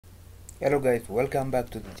Hello guys, welcome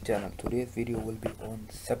back to this channel. Today's video will be on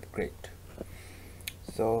subgrade.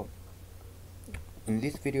 So in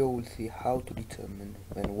this video we'll see how to determine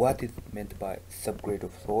and what is meant by subgrade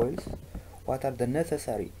of soils, what are the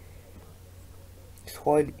necessary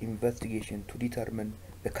soil investigation to determine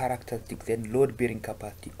the characteristics and load bearing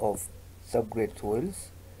capacity of subgrade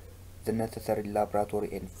soils, the necessary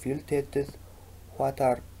laboratory and field tests, what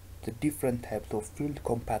are the different types of field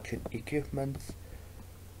compaction equipments,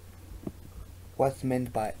 what's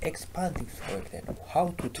meant by expansive soils and how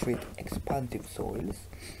to treat expansive soils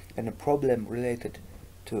and a problem related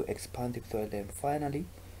to expansive soil, and finally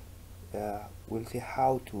we'll see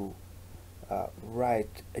how to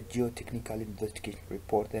write a geotechnical investigation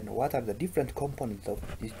report and what are the different components of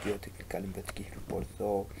this geotechnical investigation report.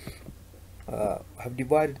 So I've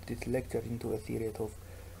divided this lecture into a series of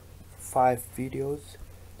 5 videos.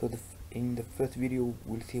 So in the first video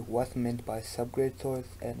we'll see what's meant by subgrade soils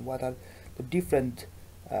and what are the different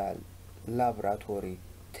laboratory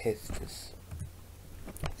tests.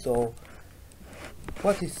 So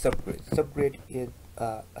what is subgrade? Subgrade is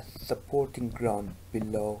a supporting ground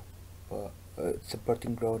below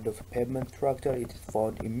supporting ground of pavement structure. It is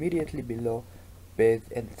found immediately below base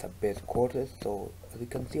and sub-base quarters. So as you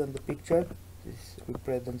can see on the picture, this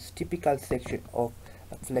represents typical section of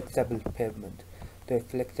a flexible pavement. The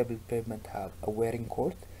flexible pavement have a wearing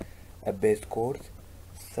course, a base course,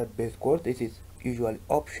 sub-base course. This is usually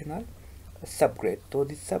optional. A subgrade. So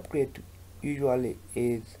this subgrade usually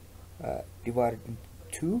is divided into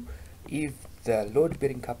two. If the load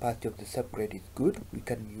bearing capacity of the subgrade is good, we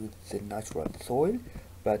can use the natural soil,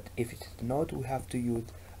 but if it is not, we have to use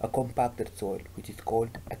a compacted soil, which is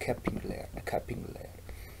called a capping layer.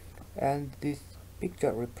 And this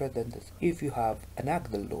picture represents if you have an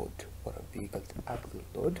axle load or a vehicle's axle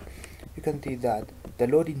load, you can see that the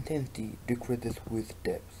load intensity decreases with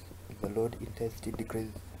depth.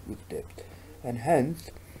 And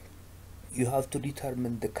hence you have to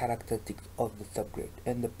determine the characteristics of the subgrade,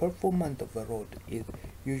 and the performance of the road is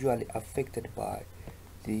usually affected by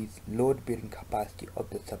the load bearing capacity of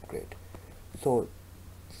the subgrade. So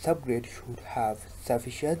subgrade should have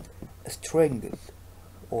sufficient strength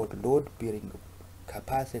or load bearing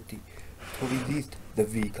capacity to resist the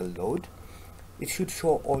vehicle load. It should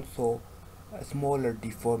show also a smaller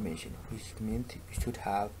deformation, which means it should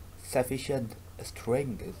have sufficient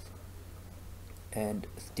strength and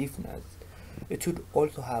stiffness. It should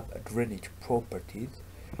also have drainage properties.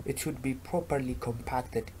 It should be properly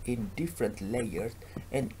compacted in different layers,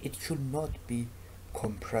 and it should not be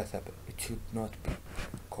compressible.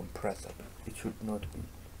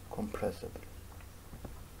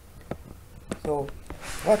 So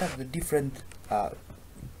what are the different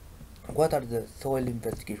what are the soil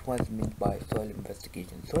investigation? What is meant by soil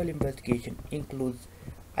investigation? Soil investigation includes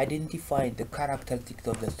identifying the characteristics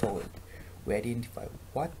of the soil. We identify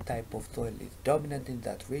what type of soil is dominant in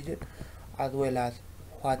that region, as well as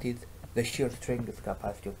what is the shear strength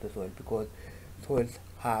capacity of the soil, because soils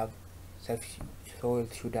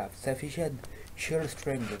should have sufficient shear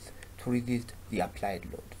strength to resist the applied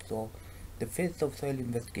load. So the phase of soil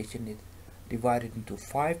investigation is divided into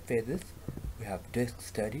 5 phases. We have desk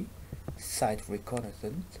study, site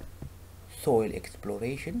reconnaissance, soil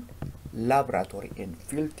exploration, laboratory and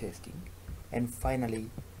field testing, and finally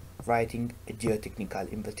writing a geotechnical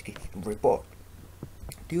investigation report.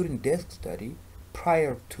 During desk study,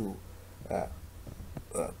 prior to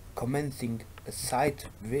commencing a site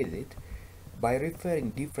visit, by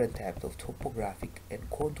referring different types of topographic and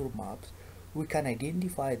contour maps, we can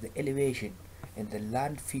identify the elevation and the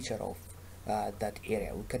land feature of that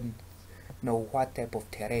area. We can know what type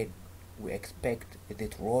of terrain we expect. Is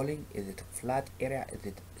it rolling? Is it a flat area? Is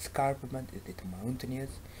it escarpment? Is it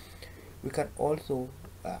mountainous? We can also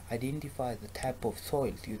identify the type of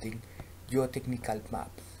soils using geotechnical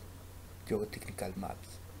maps.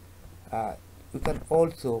 We can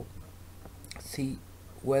also see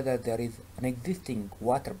whether there is an existing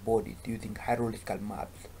water body using hydrological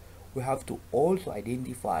maps. We have to also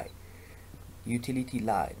identify utility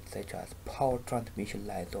lines such as power transmission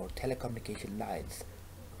lines or telecommunication lines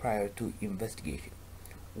prior to investigation.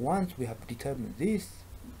 Once we have determined this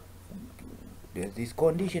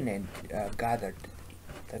condition and gathered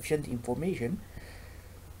sufficient information,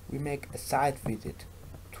 we make a site visit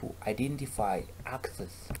to identify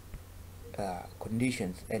access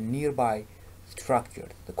conditions and nearby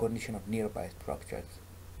structures, the condition of nearby structures.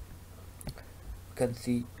 We can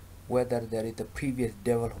see whether there is a previous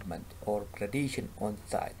development or gradation on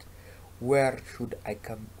site. We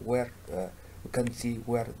can see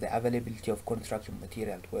where the availability of construction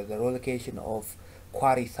materials, where the relocation of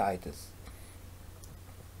quarry sites,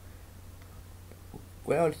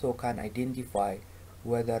 We also can identify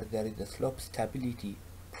whether there is a slope stability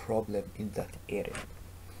problem in that area.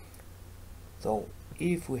 So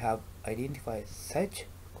if we have identified such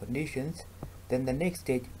conditions, then the next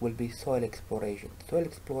stage will be soil exploration. Soil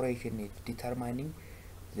exploration is determining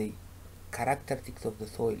the characteristics of the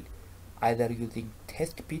soil, either using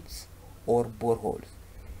test pits or boreholes.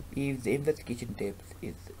 If the investigation depth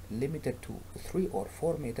is limited to 3 or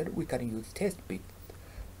 4 meters, we can use test pits.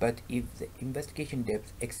 But if the investigation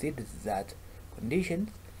depth exceeds that conditions,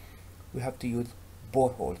 we have to use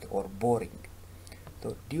boreholes or boring.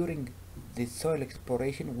 So during the soil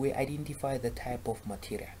exploration, we identify the type of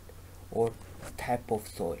material or type of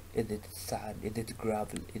soil. Is it sand? Is it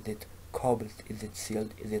gravel? Is it cobbles? Is it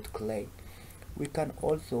silt? Is it clay? We can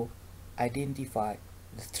also identify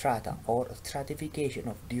the strata or stratification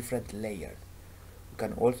of different layers. We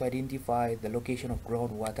can also identify the location of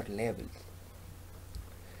groundwater levels.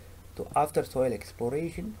 So after soil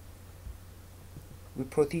exploration, we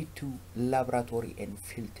proceed to laboratory and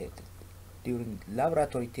field tests. During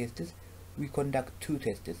laboratory tests, we conduct two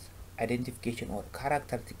tests: identification or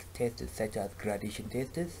characteristic tests such as gradation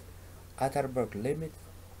tests, Atterberg limits,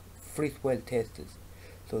 free swell tests.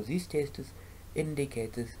 So these tests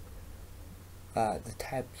indicate the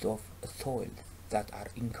types of soils that are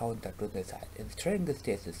encountered on the site, and strength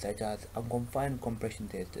tests such as unconfined compression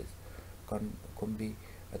tests can be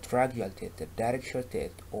a tracheal test, a directional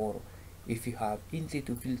test, or if you have in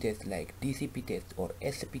situ field tests like DCP tests or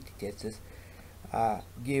SPT tests,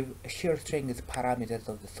 give shear strength parameters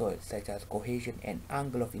of the soil such as cohesion and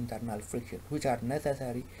angle of internal friction, which are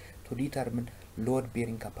necessary to determine load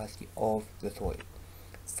bearing capacity of the soil.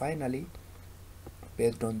 Finally,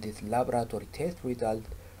 based on this laboratory test result,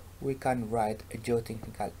 we can write a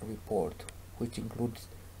geotechnical report which includes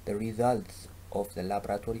the results of the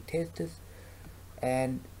laboratory tests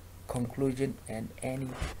and conclusion and any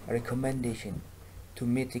recommendation to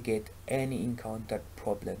mitigate any encountered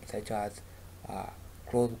problems such as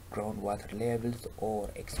close groundwater levels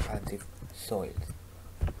or expansive soils.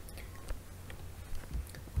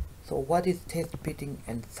 So what is test pitting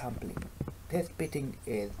and sampling? Test pitting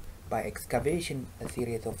is by excavation a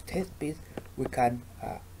series of test pits. We can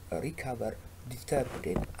recover disturbed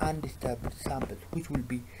and undisturbed samples which will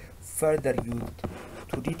be further used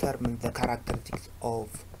to determine the characteristics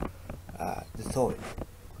of the soil.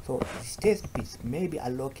 So these test pits may be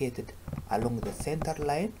allocated along the center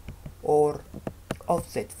line or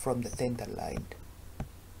offset from the center line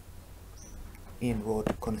in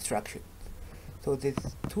road construction. So these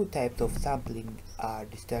two types of sampling are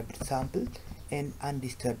disturbed samples and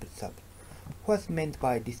undisturbed samples. What's meant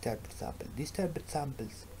by disturbed sample? Disturbed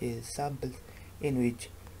samples is samples in which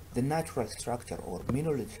the natural structure or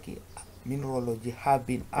mineralogy have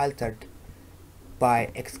been altered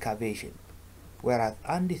by excavation, whereas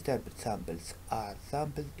undisturbed samples are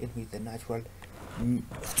samples in which the natural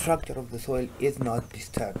structure of the soil is not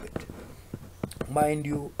disturbed. Mind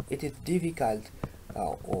you, it is difficult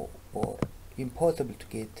or impossible to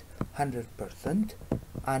get 100%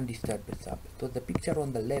 undisturbed samples. So the picture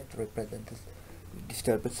on the left represents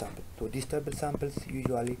disturbed samples. So disturbed samples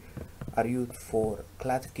usually are used for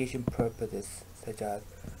classification purposes such as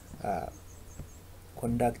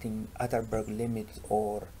conducting Atterberg limits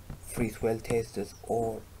or free swell tests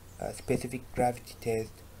or specific gravity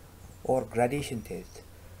test or gradation test.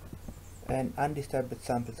 And undisturbed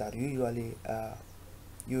samples are usually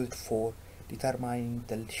used for determining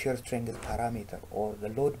the shear strength parameter or the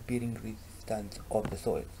load bearing resistance of the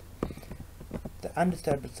soils. The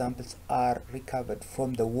undisturbed samples are recovered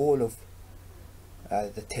from the wall of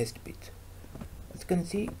the test pit. As you can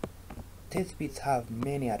see, test pits have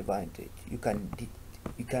many advantages. You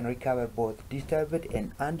can recover both disturbed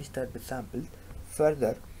and undisturbed samples.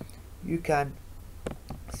 Further, you can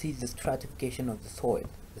see the stratification of the soil,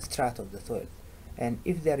 the strata of the soil, and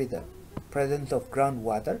if there is a presence of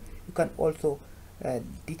groundwater, you can also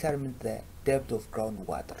determine the depth of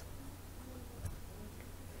groundwater.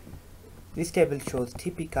 This table shows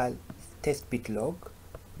typical test pit log.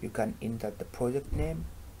 You can enter the project name,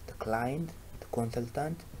 the client, the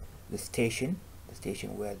consultant, the station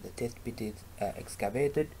where the test pit is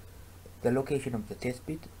excavated, the location of the test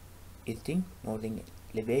pit, easting, northern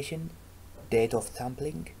elevation, date of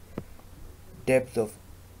sampling, depth of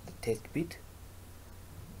the test pit,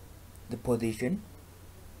 the position,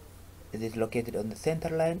 is it located on the center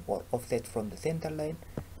line or offset from the center line,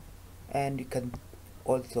 and you can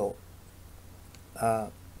also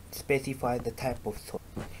specify the type of soil.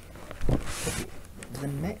 Okay.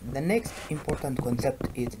 The next important concept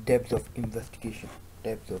is depth of investigation.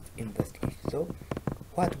 So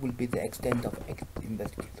what will be the extent of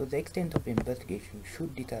investigation. So the extent of investigation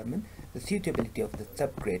should determine the suitability of the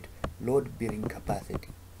subgrade load-bearing capacity.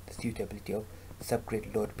 The suitability of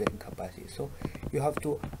subgrade load-bearing capacity. So you have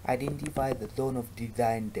to identify the zone of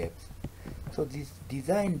design depth. So this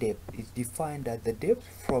design depth is defined as the depth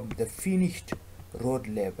from the finished road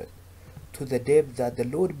level to the depth that the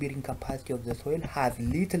load-bearing capacity of the soil has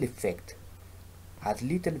little effect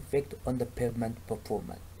on the pavement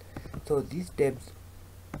performance. So this depth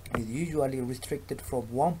is usually restricted from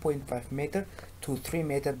 1.5 meter to 3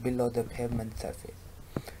 meter below the pavement surface.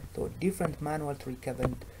 So different manuals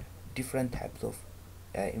recommend different types of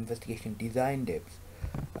investigation design depths.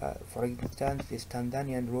 For instance, this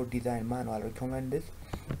Tanzanian road design manual recommends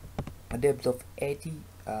a depth of 80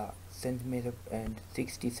 centimeter and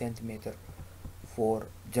 60 centimeter for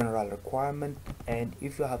general requirement, and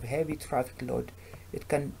if you have heavy traffic load, it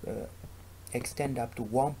can extend up to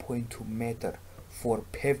 1.2 meter for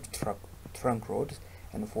paved trunk roads,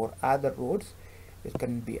 and for other roads it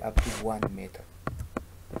can be up to 1 meter.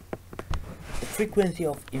 The frequency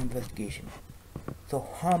of investigation. So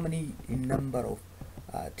how many number of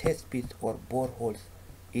test pits or boreholes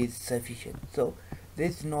is sufficient? So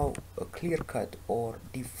there's no clear-cut or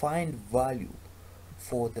defined value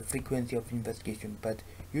for the frequency of investigation, but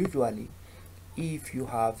usually if you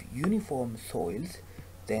have uniform soils,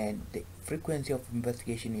 then the frequency of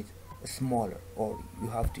investigation is smaller, or you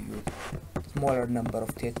have to use smaller number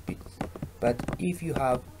of test pits. But if you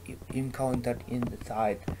have encountered in the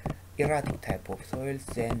site erratic type of soils,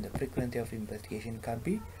 then the frequency of investigation can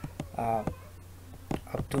be up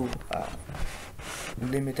to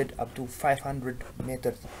limited up to 500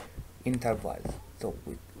 meters intervals. So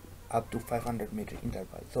with up to 500 meter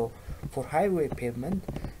intervals. So for highway pavement,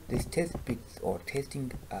 these test pits or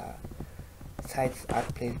testing sites are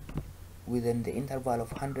placed within the interval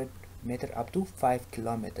of 100 meter up to 5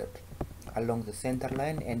 kilometers along the center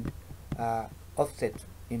line and offset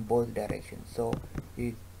in both directions. So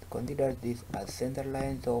you consider this as center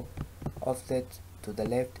line, so offset to the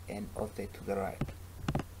left and offset to the right.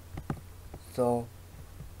 So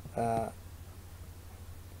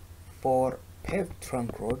for paved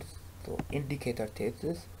trunk roads, so indicator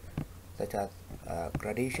tests such as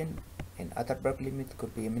gradation and other berg limits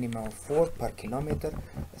could be a minimum of 4 per kilometer.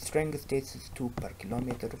 Strength tests is 2 per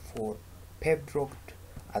kilometer. For paved road,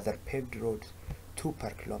 other paved roads 2 per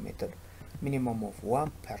kilometer, minimum of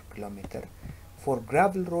 1 per kilometer. For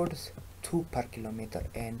gravel roads 2 per kilometer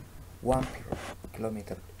and 1 per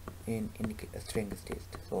kilometer in strength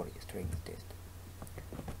test.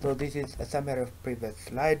 So this is a summary of previous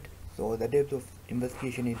slide. So the depth of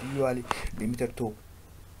investigation is usually limited to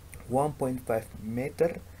 1.5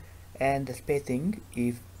 meter, and the spacing,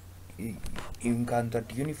 if you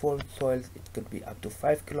encountered uniform soils, it could be up to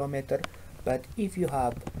 5 kilometer, but if you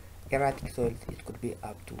have erratic soils, it could be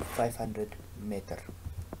up to 500 meter.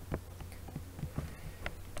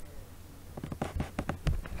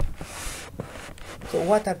 So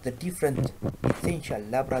what are the different essential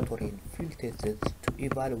laboratory and field tests to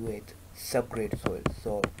evaluate subgrade soils?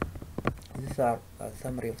 So these are a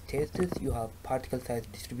summary of tests. You have particle size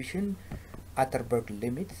distribution, Atterberg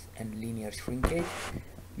limits and linear shrinkage.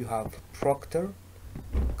 You have Proctor,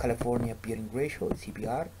 California bearing ratio,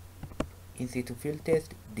 CBR, in situ field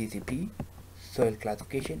test, DCP, soil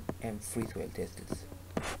classification, and free soil tests.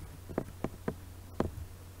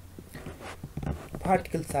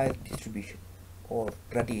 Particle size distribution or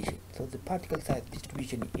gradation. So the particle size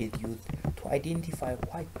distribution is used to identify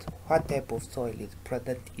what type of soil is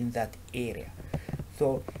present in that area.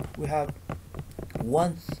 So we have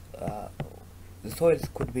once the soils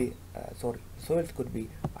could be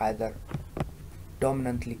either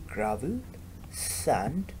dominantly gravel,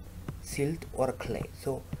 sand, silt, or clay.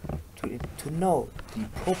 So to know the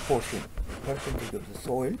percentage of the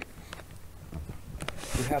soil,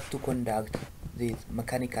 we have to conduct this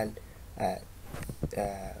mechanical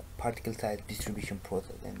particle size distribution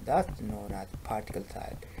process, and that's known as particle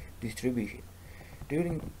size distribution.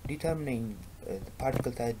 During determining the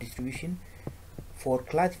particle size distribution, for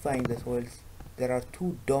classifying the soils, there are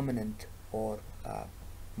two dominant or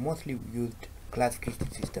mostly used classification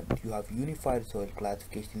systems. You have Unified Soil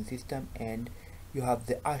Classification System, and you have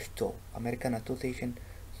the AASHTO, American Association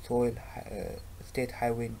Soil State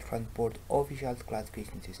Highway and Transport Officials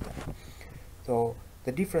Classification System. So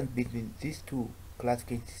the difference between these two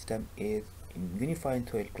classification systems is, in Unified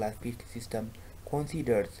Soil Classification System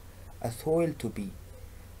considers a soil to be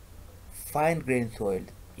fine-grained soil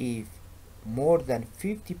if more than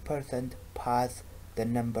 50% pass the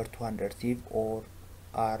number 200 Sieve or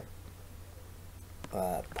are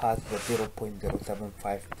past the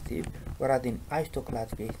 0.075 Sieve, whereas in AASHTO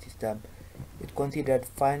classification system It considered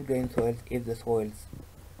fine grain soils if the soils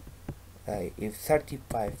if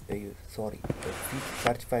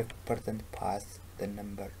 35% pass the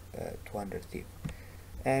number 200 Sieve.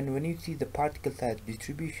 And when you see the particle size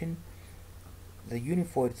distribution, the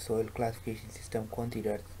unified soil classification system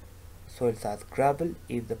considers soils as gravel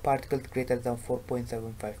if the particles greater than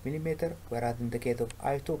 4.75 millimeter, whereas in the case of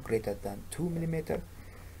iso greater than 2 millimeter.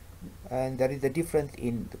 And there is a difference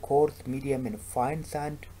in the coarse, medium, and fine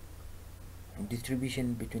sand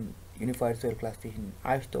distribution between unified soil classification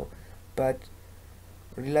and iso, but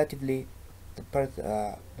relatively the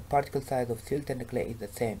particle size of silt and clay is the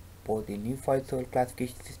same both in unified soil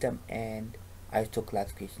classification system and iso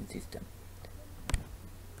classification system.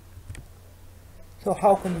 So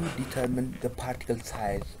how can you determine the particle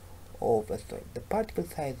size of a soil? The particle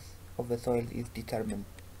size of a soil is determined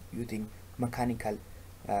using mechanical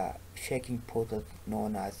shaking process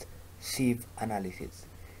known as sieve analysis.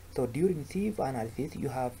 So during sieve analysis, you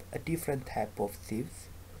have a different type of sieves,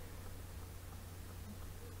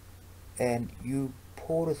 and you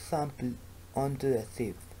pour a sample onto a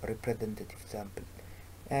sieve, a representative sample,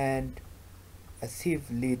 and a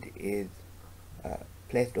sieve lid is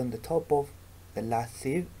placed on the top of the last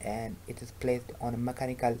sieve, and it is placed on a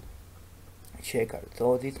mechanical shaker.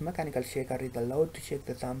 So this mechanical shaker is allowed to shake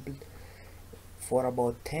the sample for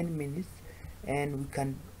about 10 minutes, and we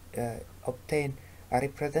can obtain a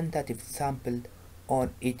representative sample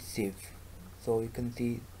on each sieve. So you can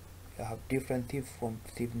see you have different sieves from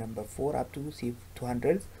sieve number 4 up to sieve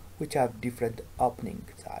 200, which have different opening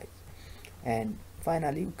size. And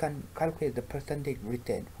finally, we can calculate the percentage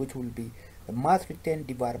retained, which will be the mass retained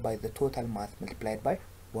divided by the total mass multiplied by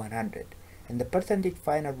 100, and the percentage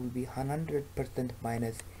final will be 100%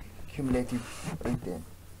 minus cumulative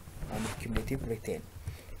retain.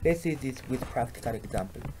 Let's see this with practical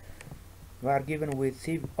example. We are given with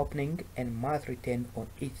sieve opening and mass retained on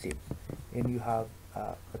each sieve, and you have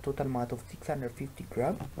a total mass of 650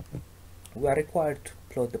 grams. We are required to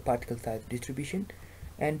plot the particle size distribution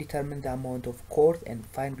and determine the amount of coarse and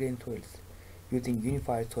fine grain soils using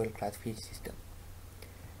unified soil classification system.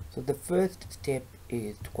 So the first step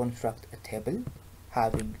is to construct a table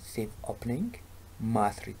having sieve opening,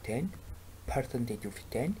 mass retained, percentage of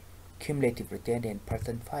retained, cumulative retained, and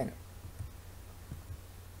percent final.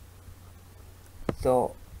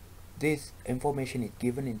 So this information is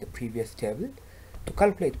given in the previous table. To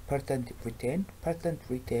calculate percent retained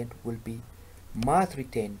will be mass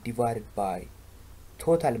retained divided by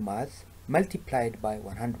total mass multiplied by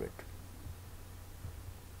 100.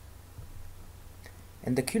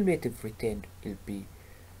 And the cumulative retained will be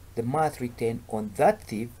the mass retained on that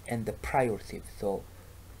sieve and the prior sieve. So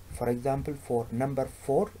for example, for number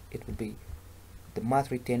 4, it will be the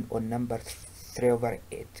mass retained on number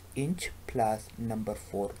 3/8 inch plus number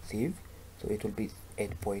 4 sieve, so it will be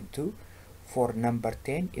 8.2. For number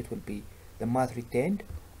 10, it will be the mass retained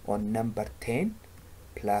on number 10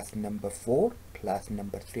 plus number 4 plus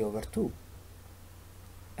number 3/2,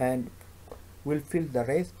 and we'll fill the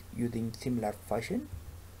rest using similar fashion.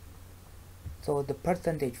 So the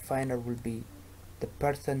percentage final will be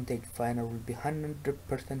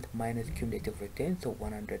 100% minus cumulative retain, so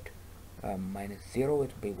 100 minus 0,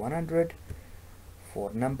 it will be 100.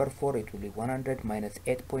 For number 4, it will be 100 minus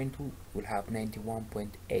 8.2, will have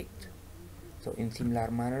 91.8. So in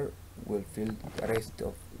similar manner, we'll fill the rest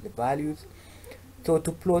of the values. So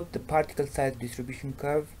to plot the particle size distribution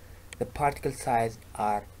curve, the particle size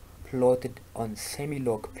are plotted on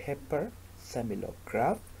semi-log paper, semi-log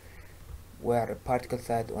graph, where the particle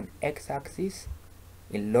size on x-axis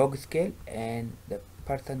in log scale and the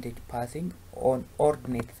percentage passing on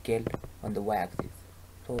ordinate scale on the y-axis.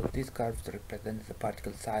 So this curve represents the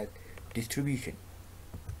particle size distribution.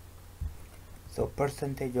 So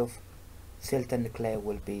percentage of silt and clay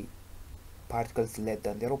will be particles less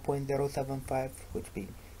than 0.075, which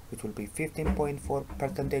will be 15.4.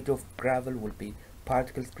 Percentage of gravel will be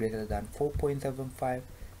particles greater than 4.75,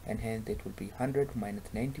 and hence it will be 100 minus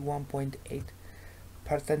 91.8.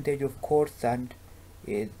 Percentage of coarse sand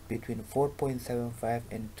is between 4.75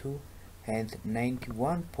 and 2, hence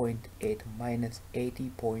 91.8 minus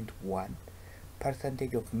 80.1.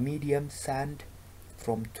 Percentage of medium sand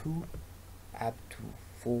from 2 up to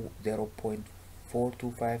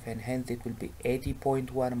 0.425, and hence it will be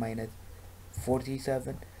 80.1 minus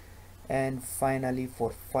 47. And finally,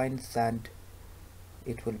 for fine sand,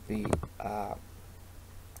 it will be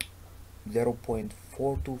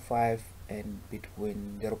 0.425 and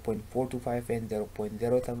between 0.425 and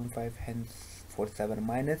 0.075, hence 47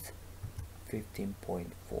 minus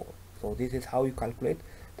 15.4. So this is how you calculate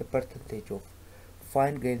the percentage of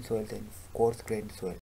fine grain soils and coarse grain soil.